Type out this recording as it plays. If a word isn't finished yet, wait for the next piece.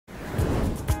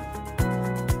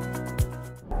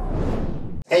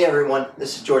Hey everyone,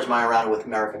 this is George Majorana with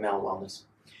American Male Wellness.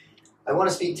 I want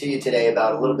to speak to you today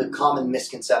about a little bit common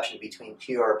misconception between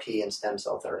PRP and stem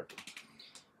cell therapy.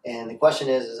 And the question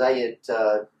is I get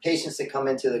patients that come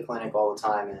into the clinic all the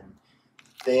time and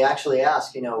they actually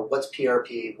ask, what's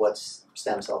PRP, what's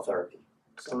stem cell therapy?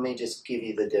 So let me just give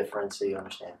you the difference so you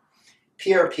understand.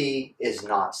 PRP is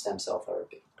not stem cell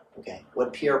therapy. Okay,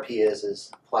 what PRP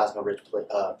is plasma-rich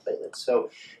platelets. So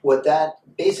what that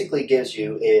basically gives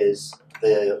you is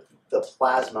the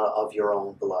plasma of your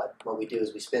own blood. What we do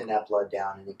is we spin that blood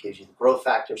down and it gives you the growth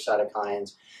factor,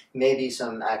 cytokines, maybe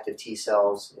some active T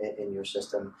cells in your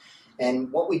system.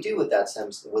 And what we do with that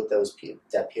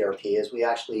PRP is we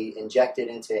actually inject it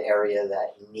into an area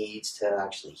that needs to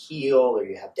actually heal, or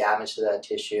you have damage to that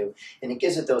tissue, and it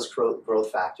gives it those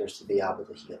growth factors to be able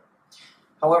to heal.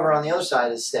 However, on the other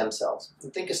side is stem cells.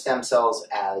 Think of stem cells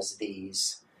as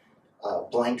these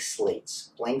blank slate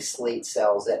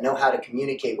cells that know how to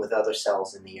communicate with other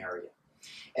cells in the area.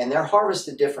 And they're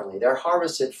harvested differently. They're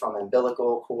harvested from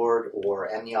umbilical cord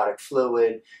or amniotic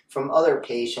fluid from other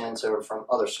patients or from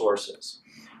other sources.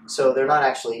 So they're not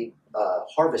actually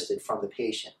harvested from the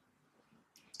patient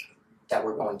that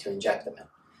we're going to inject them in.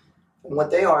 And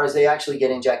what they are is they actually get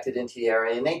injected into the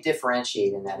area and they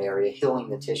differentiate in that area,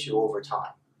 healing the tissue over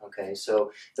time. Okay,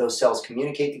 so those cells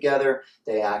communicate together,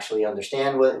 they actually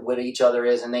understand what each other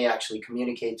is, and they actually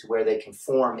communicate to where they can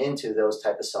form into those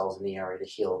type of cells in the area to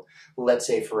heal. Let's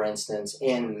say, for instance,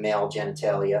 in male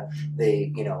genitalia,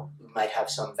 they, might have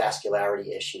some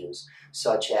vascularity issues,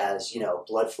 such as,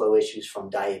 blood flow issues from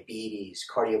diabetes,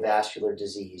 cardiovascular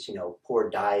disease, poor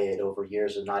diet over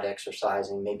years of not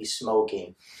exercising, maybe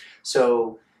smoking.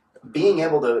 So being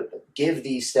able to give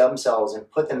these stem cells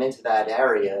and put them into that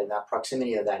area, in that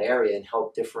proximity of that area, and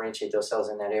help differentiate those cells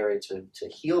in that area to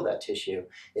heal that tissue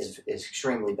is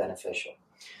extremely beneficial.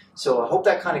 So I hope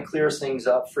that kind of clears things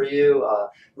up for you,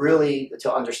 really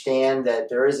to understand that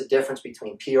there is a difference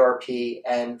between PRP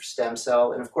and stem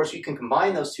cell. And of course, you can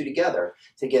combine those two together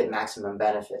to get maximum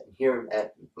benefit. And here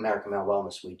at American Male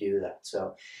Wellness, we do that.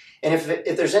 So, and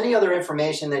if there's any other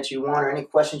information that you want or any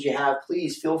questions you have,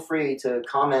 please feel free to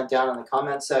comment down in the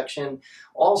comment section.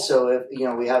 Also, if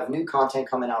we have new content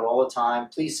coming out all the time,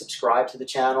 please subscribe to the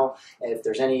channel. And if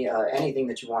there's anything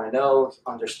that you want to know,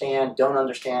 understand, don't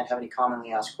understand, have any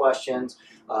commonly asked questions,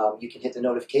 you can hit the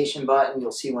notification button.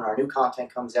 You'll see when our new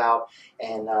content comes out.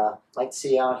 And I'd like to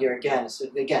see you out here again. So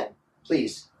again,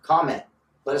 please comment.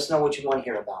 Let us know what you want to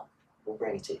hear about. We'll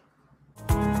bring it to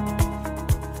you.